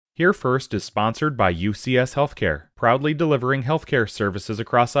Here First is sponsored by UCS Healthcare, proudly delivering healthcare services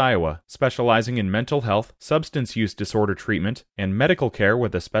across Iowa, specializing in mental health, substance use disorder treatment, and medical care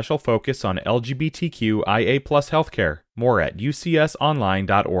with a special focus on LGBTQIA+ healthcare. More at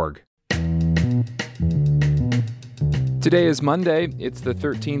ucsonline.org. Today is Monday. It's the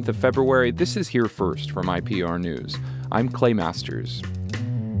 13th of February. This is Here First from IPR News. I'm Clay Masters.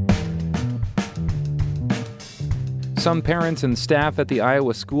 Some parents and staff at the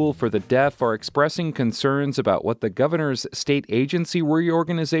Iowa School for the Deaf are expressing concerns about what the governor's state agency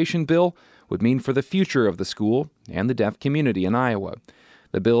reorganization bill would mean for the future of the school and the deaf community in Iowa.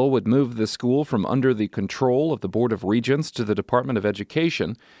 The bill would move the school from under the control of the Board of Regents to the Department of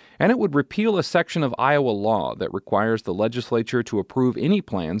Education, and it would repeal a section of Iowa law that requires the legislature to approve any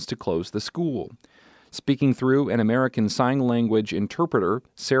plans to close the school. Speaking through an American Sign Language interpreter,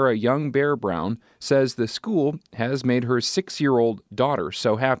 Sarah Young Bear Brown says the school has made her 6-year-old daughter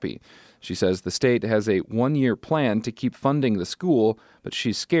so happy. She says the state has a 1-year plan to keep funding the school, but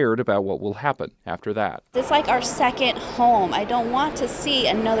she's scared about what will happen after that. It's like our second home. I don't want to see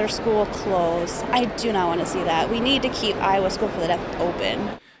another school close. I do not want to see that. We need to keep Iowa School for the Deaf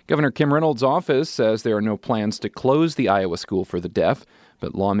open. Governor Kim Reynolds' office says there are no plans to close the Iowa School for the Deaf,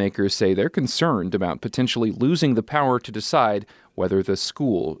 but lawmakers say they're concerned about potentially losing the power to decide whether the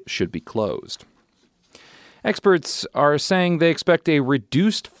school should be closed. Experts are saying they expect a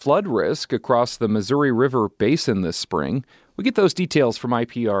reduced flood risk across the Missouri River Basin this spring. We get those details from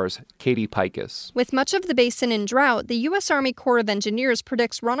IPR's Katie Pikus. With much of the basin in drought, the U.S. Army Corps of Engineers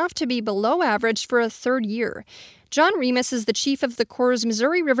predicts runoff to be below average for a third year. John Remus is the chief of the Corps'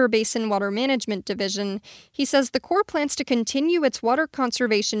 Missouri River Basin Water Management Division. He says the Corps plans to continue its water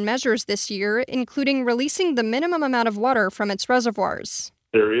conservation measures this year, including releasing the minimum amount of water from its reservoirs.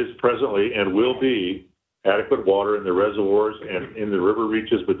 There is presently and will be adequate water in the reservoirs and in the river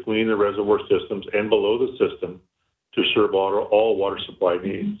reaches between the reservoir systems and below the system to serve all water supply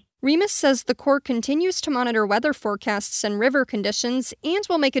needs. Remus says the Corps continues to monitor weather forecasts and river conditions and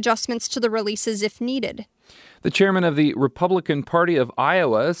will make adjustments to the releases if needed. The chairman of the Republican Party of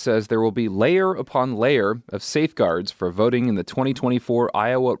Iowa says there will be layer upon layer of safeguards for voting in the 2024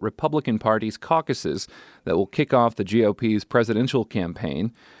 Iowa Republican Party's caucuses that will kick off the GOP's presidential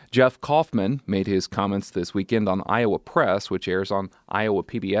campaign. Jeff Kaufman made his comments this weekend on Iowa Press, which airs on Iowa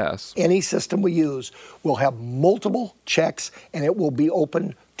PBS. Any system we use will have multiple checks, and it will be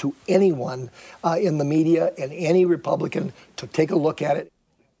open to anyone in the media and any Republican to take a look at it.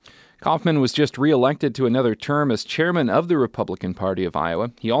 Kaufman was just reelected to another term as chairman of the Republican Party of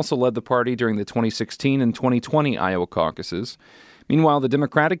Iowa. He also led the party during the 2016 and 2020 Iowa caucuses. Meanwhile, the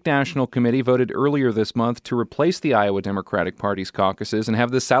Democratic National Committee voted earlier this month to replace the Iowa Democratic Party's caucuses and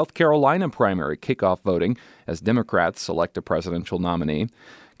have the South Carolina primary kick off voting as Democrats select a presidential nominee.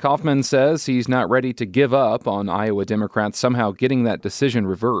 Kaufman says he's not ready to give up on Iowa Democrats somehow getting that decision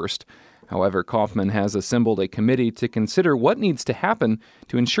reversed. However, Kaufman has assembled a committee to consider what needs to happen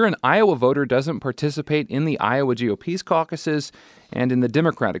to ensure an Iowa voter doesn't participate in the Iowa GOP's caucuses and in the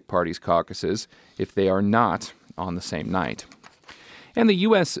Democratic Party's caucuses if they are not on the same night. And the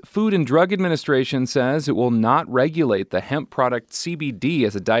U.S. Food and Drug Administration says it will not regulate the hemp product CBD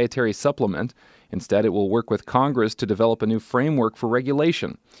as a dietary supplement. Instead, it will work with Congress to develop a new framework for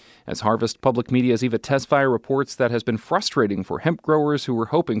regulation. As Harvest Public Media's Eva Tesfaye reports, that has been frustrating for hemp growers who were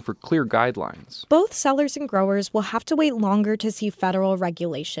hoping for clear guidelines. Both sellers and growers will have to wait longer to see federal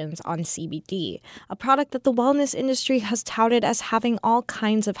regulations on CBD, a product that the wellness industry has touted as having all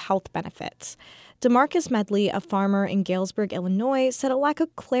kinds of health benefits. DeMarcus Medley, a farmer in Galesburg, Illinois, said a lack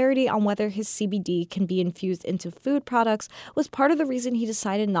of clarity on whether his CBD can be infused into food products was part of the reason he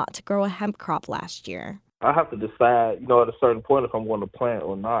decided not to grow a hemp crop last year. I have to decide, at a certain point if I'm going to plant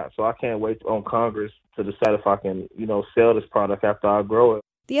or not. So I can't wait on Congress to decide if I can, sell this product after I grow it.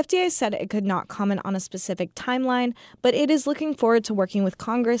 The FDA said it could not comment on a specific timeline, but it is looking forward to working with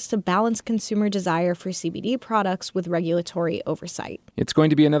Congress to balance consumer desire for CBD products with regulatory oversight. It's going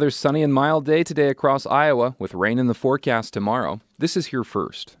to be another sunny and mild day today across Iowa, with rain in the forecast tomorrow. This is Here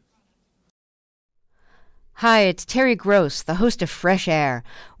First. Hi, it's Terry Gross, the host of Fresh Air.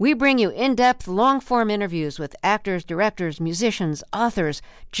 We bring you in-depth, long-form interviews with actors, directors, musicians, authors,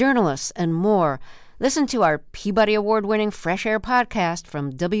 journalists, and more. Listen to our Peabody Award-winning Fresh Air podcast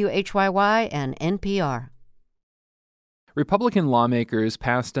from WHYY and NPR. Republican lawmakers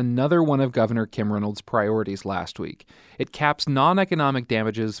passed another one of Governor Kim Reynolds' priorities last week. It caps non-economic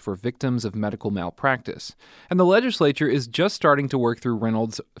damages for victims of medical malpractice. And the legislature is just starting to work through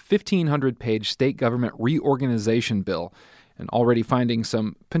Reynolds' 1,500-page state government reorganization bill. and already finding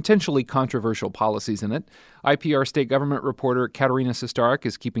some potentially controversial policies in it. IPR state government reporter Katerina Sestarik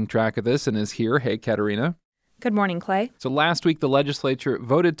is keeping track of this and is here. Hey, Katerina. Good morning, Clay. So last week, the legislature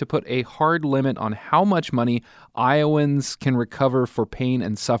voted to put a hard limit on how much money Iowans can recover for pain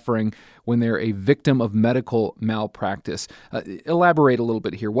and suffering when they're a victim of medical malpractice. Elaborate a little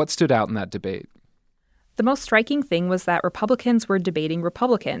bit here. What stood out in that debate? The most striking thing was that Republicans were debating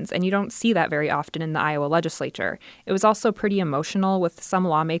Republicans, and you don't see that very often in the Iowa legislature. It was also pretty emotional, with some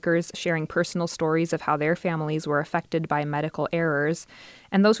lawmakers sharing personal stories of how their families were affected by medical errors.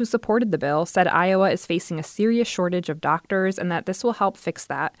 And those who supported the bill said Iowa is facing a serious shortage of doctors and that this will help fix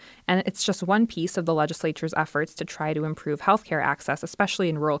that. And it's just one piece of the legislature's efforts to try to improve healthcare access, especially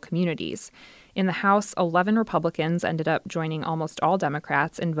in rural communities. In the House, 11 Republicans ended up joining almost all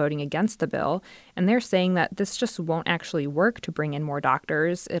Democrats in voting against the bill, and they're saying that this just won't actually work to bring in more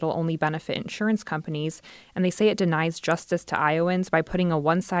doctors. It'll only benefit insurance companies, and they say it denies justice to Iowans by putting a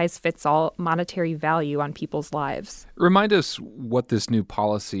one-size-fits-all monetary value on people's lives. Remind us what this new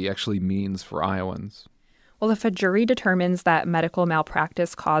policy actually means for Iowans. Well, if a jury determines that medical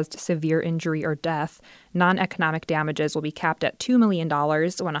malpractice caused severe injury or death, non-economic damages will be capped at $2 million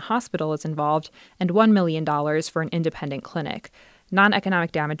when a hospital is involved and $1 million for an independent clinic.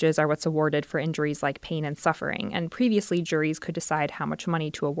 Non-economic damages are what's awarded for injuries like pain and suffering, and previously juries could decide how much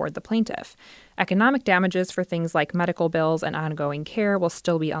money to award the plaintiff. Economic damages for things like medical bills and ongoing care will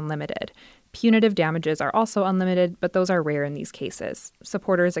still be unlimited. Punitive damages are also unlimited, but those are rare in these cases.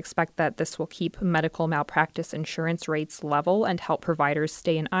 Supporters expect that this will keep medical malpractice insurance rates level and help providers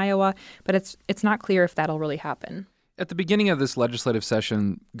stay in Iowa, but it's not clear if that'll really happen. At the beginning of this legislative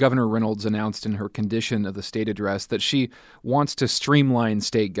session, Governor Reynolds announced in her condition of the state address that she wants to streamline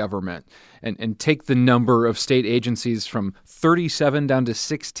state government and take the number of state agencies from 37 down to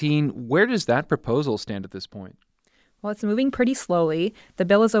 16. Where does that proposal stand at this point? Well, it's moving pretty slowly. The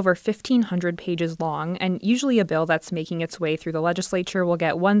bill is over 1,500 pages long, and usually a bill that's making its way through the legislature will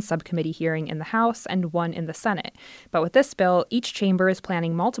get one subcommittee hearing in the House and one in the Senate. But with this bill, each chamber is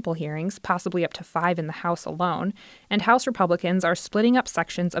planning multiple hearings, possibly up to 5 in the House alone, and House Republicans are splitting up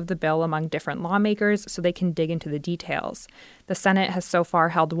sections of the bill among different lawmakers so they can dig into the details. The Senate has so far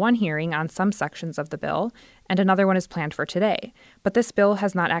held one hearing on some sections of the bill, and another one is planned for today. But this bill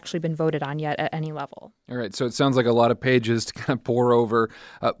has not actually been voted on yet at any level. All right, so it sounds like a lot of pages to kind of pore over.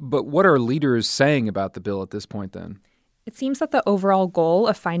 But what are leaders saying about the bill at this point then? It seems that the overall goal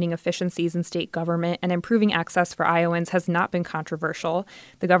of finding efficiencies in state government and improving access for Iowans has not been controversial.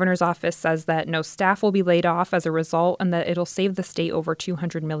 The governor's office says that no staff will be laid off as a result and that it'll save the state over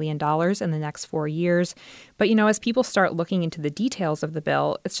 $200 million in the next 4 years. But, as people start looking into the details of the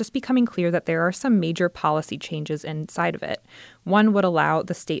bill, it's just becoming clear that there are some major policy changes inside of it. One would allow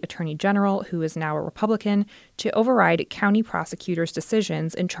the state attorney general, who is now a Republican, to override county prosecutors'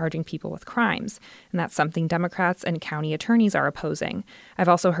 decisions in charging people with crimes. And that's something Democrats and county attorneys are opposing. I've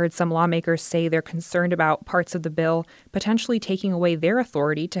also heard some lawmakers say they're concerned about parts of the bill potentially taking away their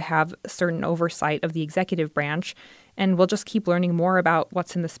authority to have certain oversight of the executive branch. And we'll just keep learning more about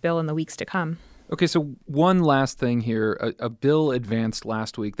what's in this bill in the weeks to come. Okay, so one last thing here. A bill advanced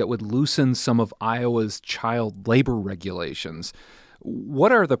last week that would loosen some of Iowa's child labor regulations.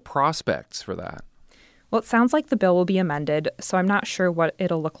 What are the prospects for that? Well, it sounds like the bill will be amended, so I'm not sure what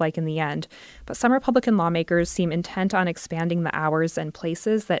it'll look like in the end. But some Republican lawmakers seem intent on expanding the hours and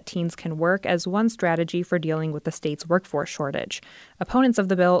places that teens can work as one strategy for dealing with the state's workforce shortage. Opponents of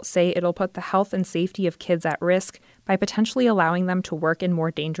the bill say it'll put the health and safety of kids at risk by potentially allowing them to work in more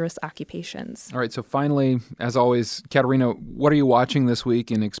dangerous occupations. All right, so finally, as always, Katerina, what are you watching this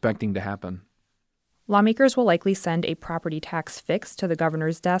week and expecting to happen? Lawmakers will likely send a property tax fix to the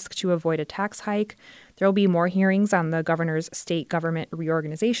governor's desk to avoid a tax hike. There will be more hearings on the governor's state government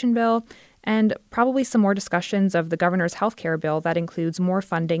reorganization bill, and probably some more discussions of the governor's health care bill that includes more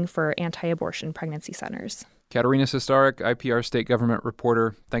funding for anti-abortion pregnancy centers. Katerina Sestarik, IPR state government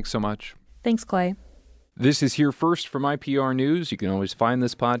reporter, thanks so much. Thanks, Clay. This is Here First from IPR News. You can always find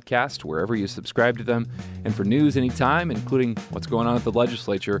this podcast wherever you subscribe to them. And for news anytime, including what's going on at the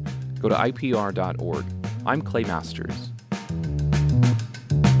legislature, go to IPR.org. I'm Clay Masters.